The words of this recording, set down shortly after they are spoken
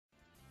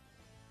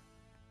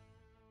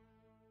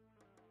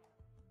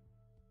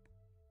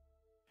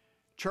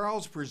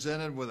Charles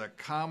presented with a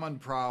common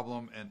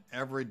problem in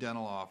every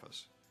dental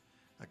office: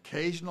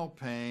 occasional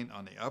pain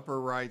on the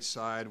upper right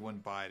side when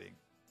biting.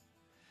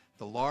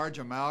 The large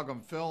amalgam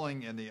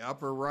filling in the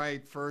upper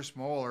right first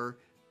molar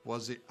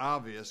was the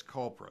obvious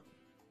culprit.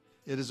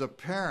 It is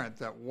apparent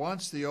that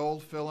once the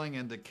old filling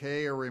and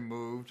decay are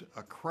removed,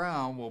 a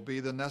crown will be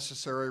the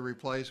necessary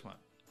replacement.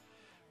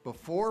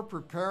 Before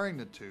preparing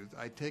the tooth,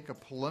 I take a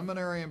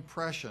preliminary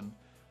impression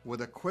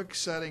with a quick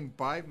setting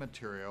bite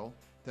material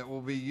that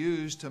will be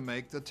used to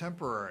make the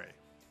temporary.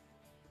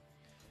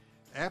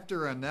 After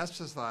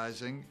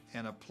anesthetizing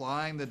and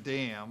applying the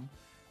dam,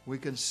 we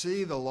can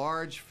see the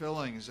large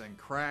fillings and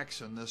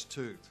cracks in this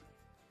tooth.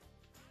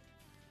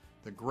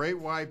 The great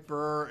white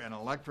burr and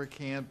electric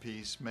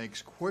handpiece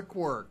makes quick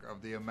work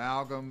of the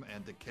amalgam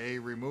and decay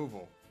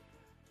removal.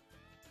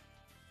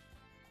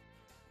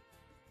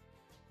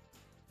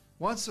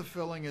 Once the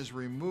filling is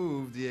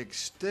removed, the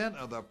extent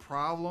of the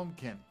problem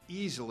can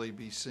easily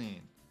be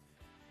seen.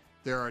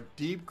 There are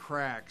deep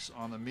cracks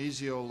on the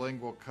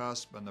mesiolingual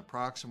cusp and the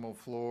proximal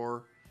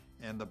floor,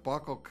 and the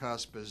buccal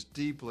cusp is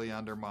deeply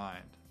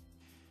undermined.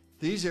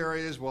 These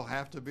areas will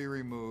have to be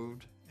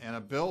removed, and a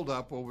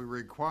buildup will be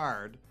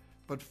required,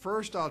 but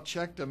first I'll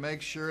check to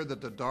make sure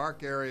that the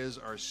dark areas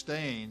are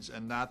stains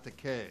and not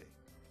decay.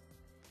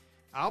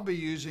 I'll be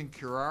using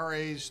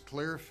Kuraray's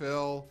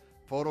Clearfil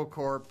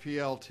Photocore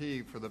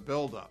PLT for the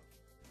buildup.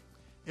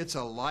 It's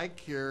a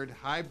light-cured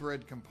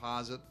hybrid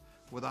composite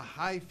with a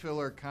high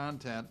filler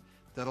content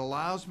that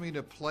allows me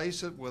to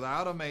place it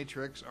without a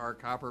matrix or a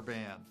copper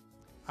band.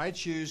 I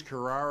choose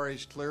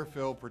Kuraray's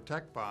Clearfil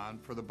Protect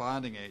Bond for the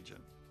bonding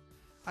agent.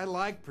 I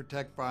like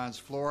Protect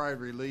Bond's fluoride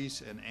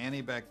release and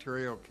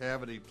antibacterial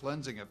cavity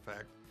cleansing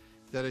effect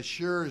that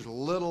assures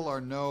little or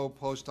no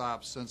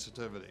post-op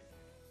sensitivity.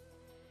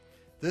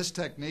 This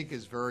technique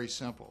is very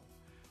simple.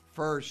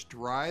 First,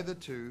 dry the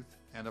tooth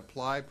and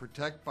apply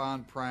Protect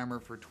Bond primer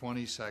for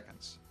 20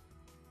 seconds.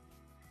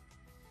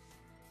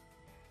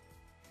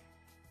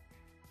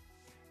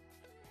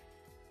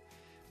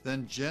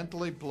 Then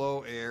gently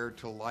blow air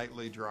to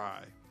lightly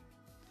dry.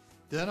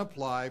 Then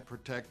apply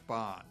Protect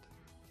Bond.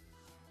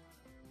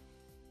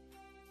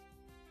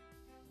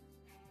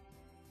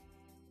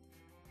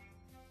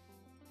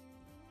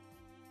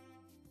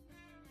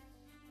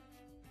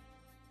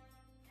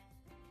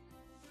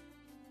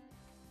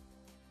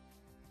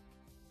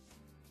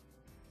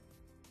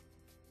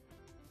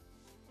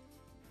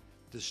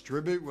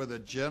 Distribute with a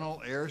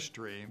gentle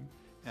airstream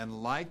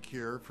and light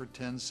cure for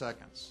 10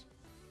 seconds.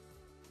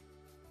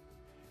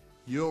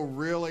 You'll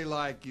really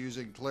like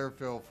using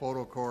Clearfil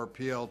Photocore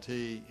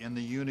PLT in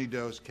the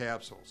Unidose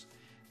capsules,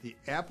 the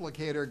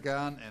applicator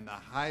gun and the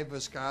high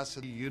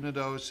viscosity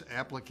Unidose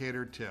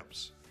applicator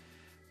tips.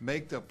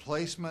 Make the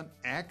placement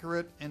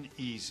accurate and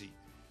easy.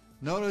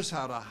 Notice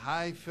how the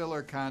high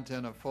filler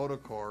content of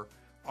Photocore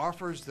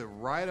offers the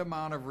right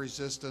amount of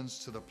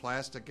resistance to the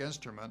plastic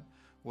instrument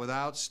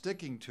without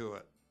sticking to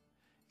it.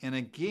 And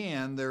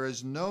again, there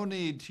is no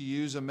need to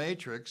use a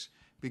matrix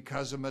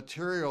because the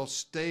material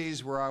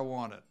stays where I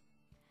want it.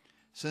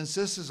 Since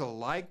this is a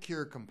light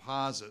cure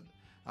composite,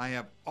 I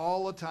have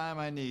all the time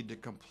I need to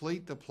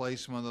complete the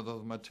placement of the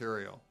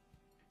material.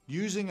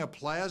 Using a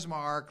plasma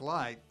arc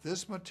light,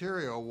 this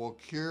material will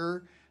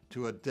cure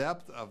to a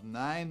depth of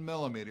 9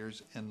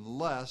 millimeters in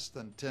less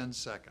than 10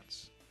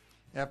 seconds.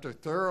 After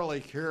thoroughly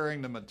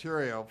curing the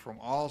material from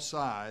all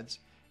sides,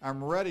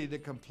 I'm ready to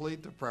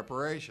complete the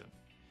preparation.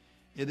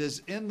 It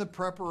is in the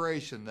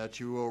preparation that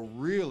you will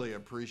really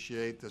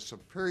appreciate the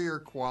superior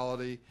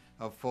quality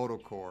of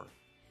Photocore.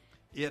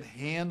 It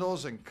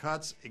handles and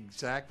cuts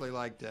exactly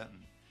like Denton.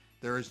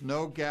 There is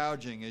no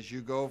gouging as you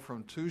go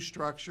from tooth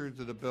structure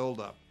to the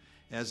buildup,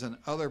 as in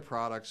other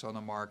products on the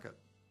market.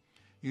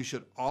 You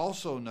should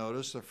also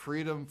notice the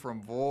freedom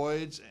from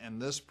voids in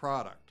this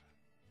product.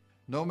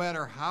 No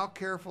matter how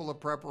careful the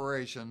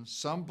preparation,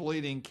 some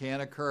bleeding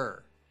can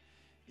occur.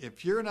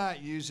 If you're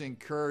not using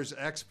Kerr's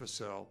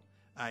Expacil,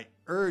 I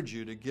urge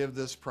you to give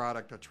this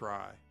product a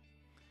try.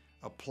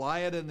 Apply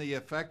it in the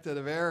affected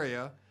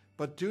area,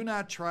 but do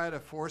not try to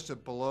force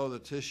it below the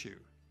tissue.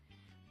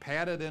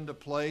 Pat it into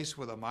place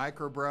with a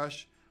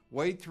microbrush,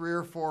 wait 3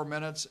 or 4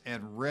 minutes,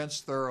 and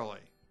rinse thoroughly.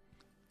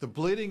 The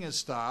bleeding is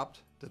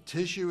stopped, the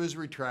tissue is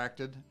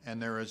retracted,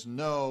 and there is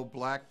no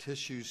black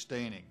tissue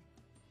staining.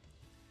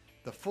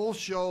 The full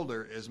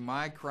shoulder is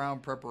my crown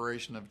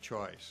preparation of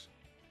choice.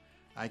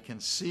 I can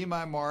see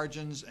my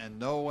margins and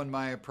know when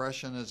my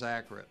impression is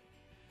accurate,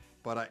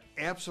 but I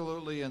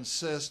absolutely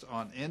insist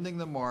on ending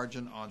the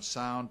margin on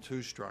sound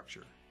tooth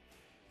structure.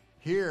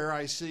 Here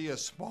I see a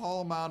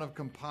small amount of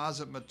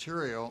composite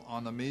material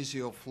on the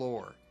mesial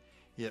floor.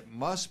 It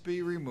must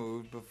be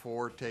removed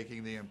before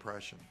taking the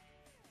impression.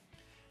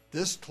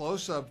 This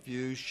close-up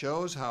view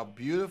shows how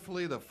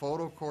beautifully the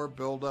Photocore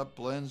buildup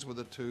blends with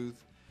the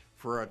tooth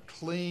for a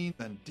clean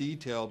and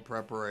detailed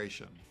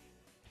preparation.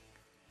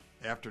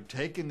 After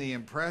taking the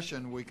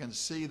impression, we can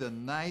see the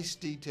nice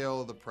detail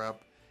of the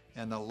prep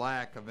and the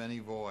lack of any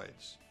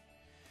voids.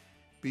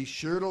 Be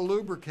sure to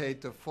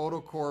lubricate the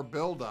photocore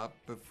buildup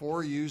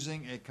before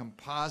using a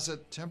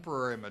composite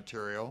temporary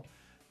material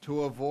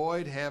to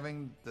avoid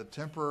having the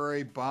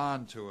temporary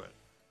bond to it.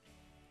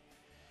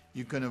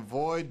 You can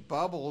avoid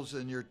bubbles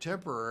in your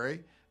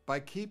temporary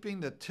by keeping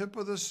the tip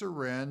of the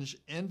syringe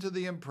into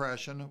the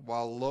impression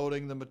while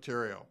loading the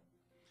material.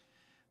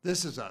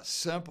 This is a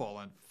simple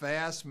and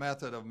fast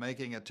method of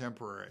making a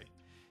temporary.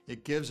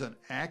 It gives an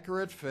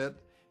accurate fit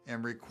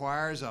and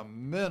requires a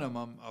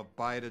minimum of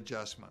bite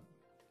adjustment.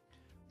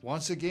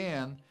 Once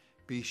again,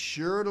 be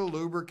sure to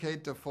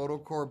lubricate the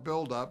photocore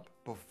buildup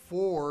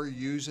before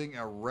using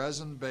a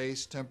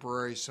resin-based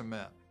temporary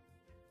cement.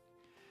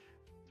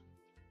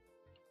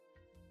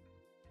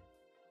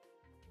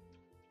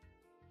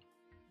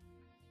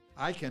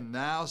 I can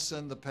now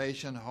send the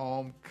patient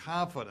home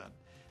confident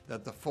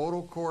that the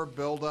photocore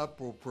buildup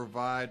will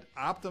provide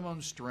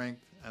optimum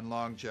strength and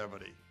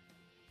longevity.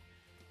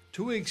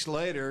 2 weeks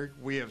later,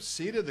 we have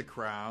seated the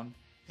crown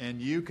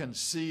and you can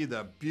see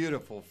the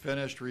beautiful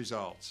finished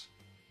results.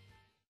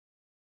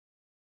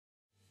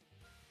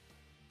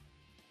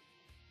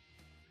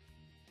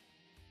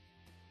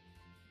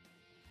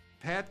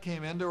 Pat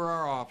came into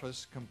our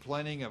office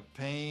complaining of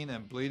pain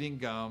and bleeding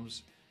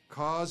gums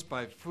caused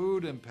by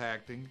food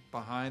impacting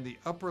behind the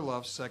upper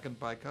left second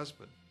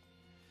bicuspid.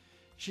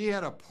 She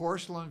had a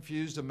porcelain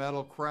fused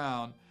metal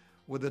crown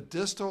with a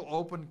distal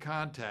open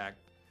contact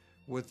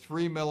with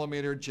 3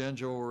 mm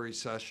gingival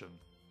recession.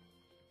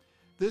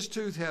 This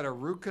tooth had a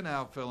root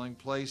canal filling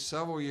placed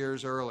several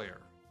years earlier.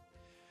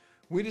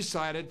 We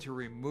decided to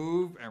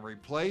remove and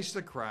replace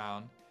the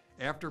crown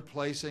after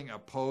placing a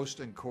post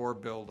and core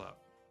buildup.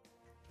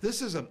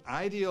 This is an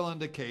ideal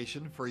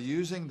indication for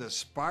using the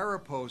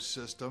Spirapost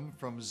system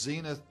from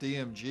Zenith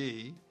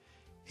DMG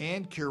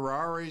and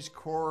Kuraray's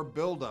core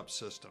buildup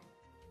system.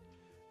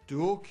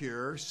 Dual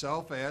Cure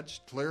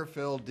self-etched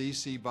Clearfil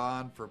DC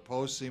bond for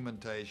post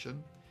cementation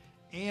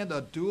and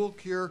a Dual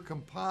Cure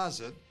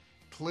composite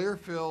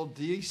Clearfil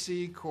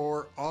DC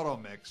core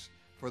Automix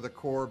for the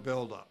core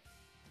buildup.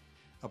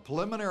 A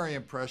preliminary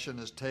impression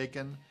is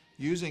taken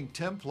using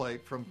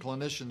template from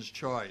clinician's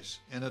choice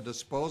in a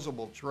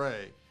disposable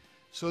tray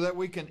so that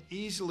we can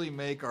easily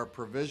make our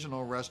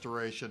provisional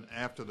restoration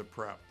after the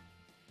prep.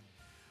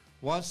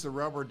 Once the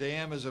rubber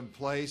dam is in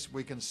place,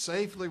 we can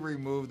safely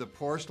remove the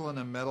porcelain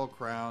and metal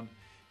crown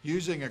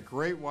using a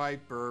great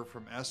white burr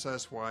from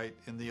SS White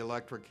in the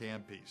electric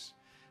handpiece.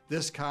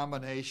 This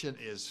combination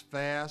is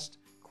fast,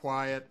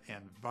 quiet,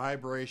 and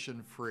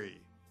vibration-free.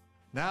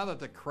 Now that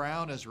the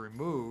crown is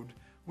removed,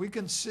 we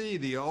can see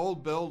the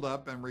old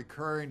buildup and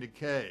recurring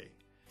decay.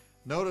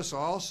 Notice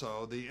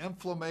also the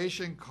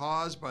inflammation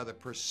caused by the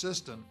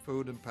persistent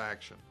food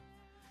impaction.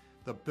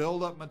 The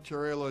buildup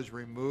material is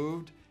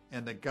removed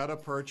and the gutta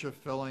percha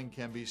filling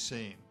can be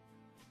seen.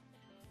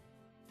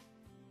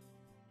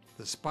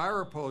 The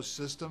Spirapost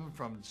system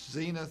from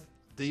Zenith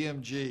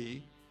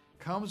DMG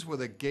comes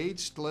with a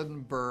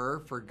gauge-slitting burr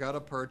for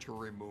gutta percha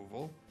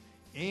removal,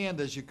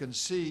 and as you can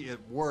see, it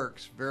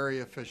works very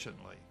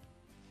efficiently.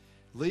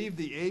 Leave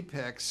the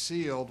apex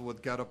sealed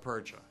with gutta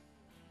percha.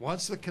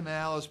 Once the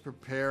canal is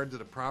prepared to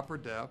the proper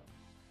depth,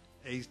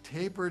 a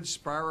tapered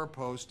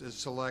Spirapost is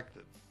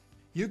selected.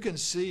 You can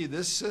see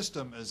this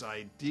system is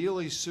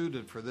ideally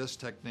suited for this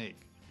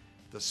technique.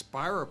 The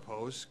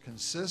Spirapost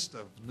consists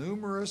of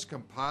numerous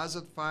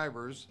composite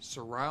fibers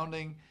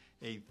surrounding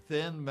a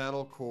thin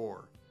metal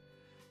core.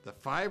 The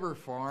fiber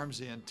forms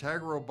the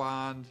integral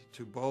bond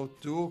to both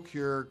Dual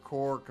Cure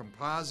core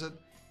composite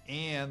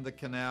and the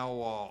canal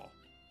wall.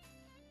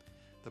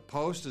 The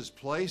post is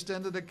placed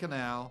into the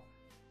canal,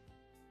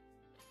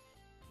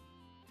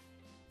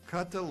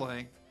 cut to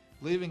length,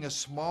 leaving a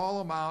small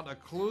amount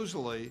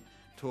occlusally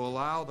to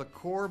allow the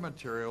core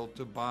material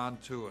to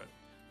bond to it,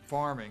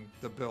 forming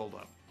the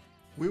buildup.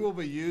 We will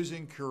be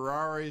using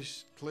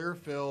Kuraray's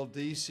Clearfil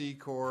DC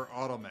Core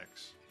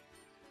Automix.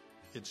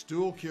 Its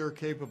dual cure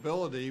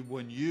capability,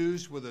 when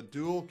used with a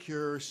dual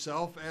cure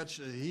self-etched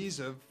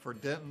adhesive for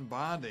dentin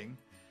bonding,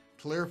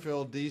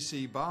 Clearfil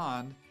DC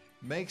Bond,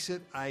 makes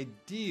it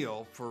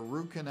ideal for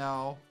root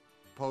canal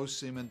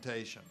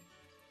post-cementation.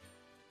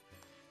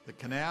 The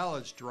canal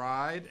is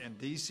dried and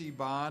DC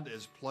Bond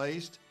is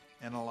placed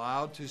and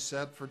allowed to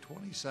set for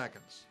 20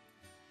 seconds.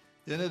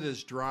 Then it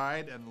is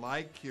dried and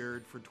light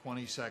cured for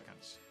 20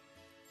 seconds.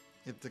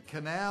 If the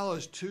canal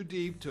is too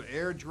deep to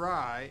air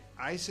dry,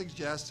 I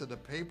suggest that a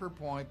paper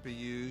point be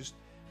used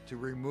to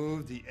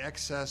remove the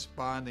excess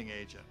bonding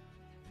agent.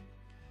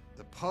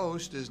 The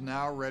post is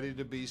now ready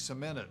to be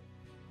cemented.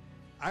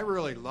 I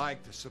really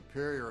like the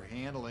superior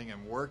handling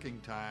and working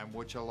time,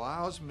 which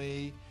allows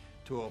me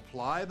to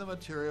apply the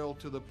material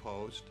to the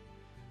post,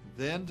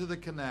 then to the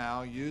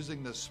canal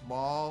using the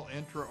small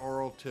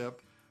intraoral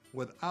tip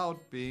without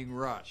being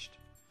rushed.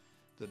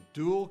 The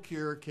dual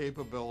cure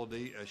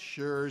capability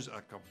assures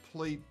a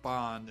complete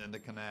bond in the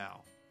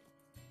canal.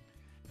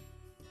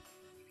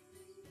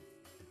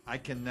 I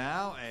can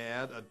now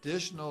add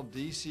additional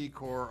DC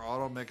Core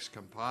Automix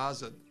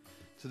composite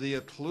to the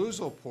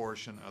occlusal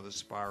portion of the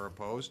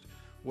Spirapost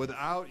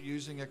without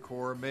using a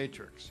core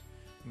matrix.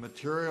 The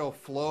material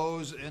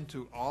flows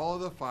into all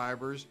of the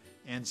fibers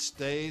and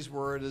stays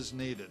where it is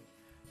needed.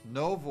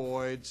 No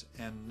voids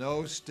and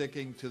no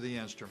sticking to the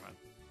instrument.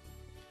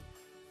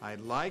 I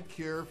light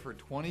cure for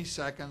 20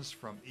 seconds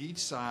from each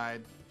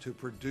side to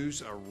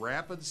produce a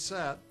rapid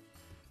set,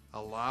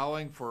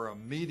 allowing for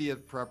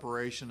immediate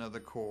preparation of the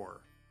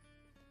core.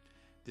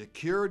 The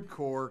cured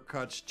core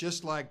cuts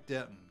just like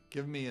Denton,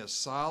 giving me a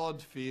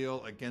solid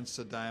feel against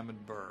the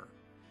diamond burr.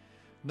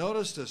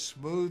 Notice the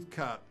smooth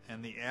cut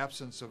and the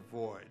absence of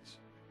voids.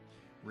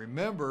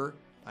 Remember,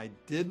 I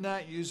did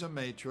not use a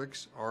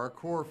matrix or a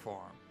core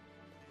form.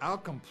 I'll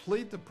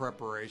complete the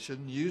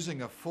preparation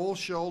using a full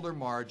shoulder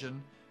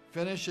margin,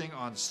 finishing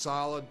on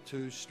solid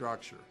 2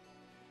 structure.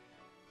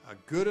 A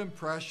good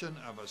impression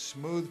of a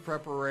smooth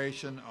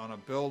preparation on a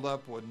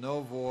buildup with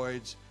no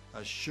voids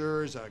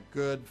assures a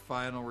good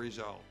final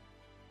result.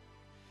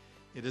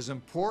 It is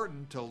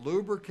important to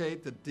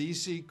lubricate the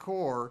DC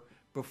core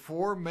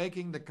before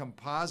making the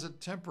composite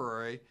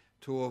temporary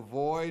to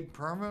avoid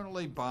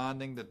permanently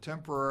bonding the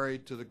temporary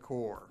to the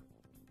core.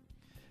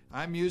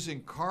 I'm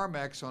using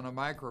Carmex on a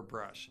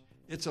microbrush.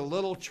 It's a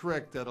little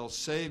trick that'll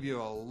save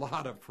you a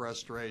lot of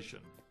frustration.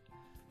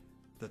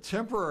 The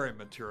temporary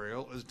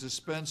material is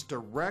dispensed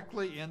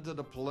directly into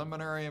the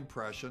preliminary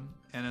impression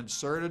and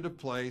inserted to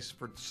place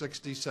for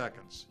 60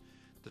 seconds.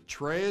 The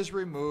tray is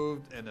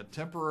removed and the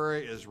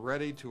temporary is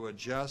ready to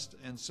adjust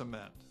and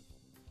cement.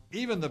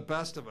 Even the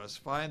best of us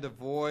find a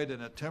void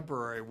in a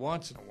temporary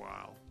once in a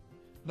while.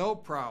 No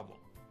problem.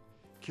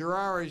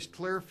 Kuraray's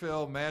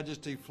Clearfil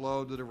Majesty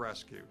Flow to the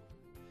rescue.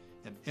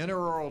 An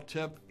intraoral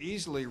tip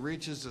easily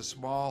reaches the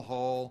small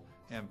hole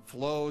and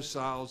flow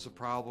solves the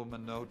problem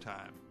in no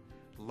time.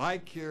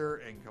 Light cure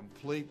and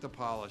complete the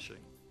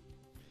polishing.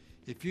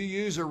 If you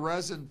use a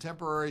resin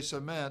temporary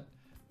cement,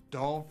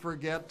 don't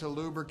forget to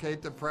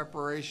lubricate the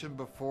preparation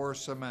before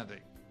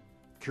cementing.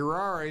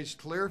 Kuraray's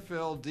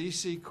Clearfil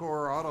DC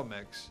Core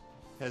Automix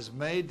has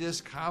made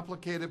this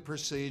complicated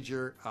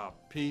procedure a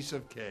piece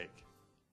of cake.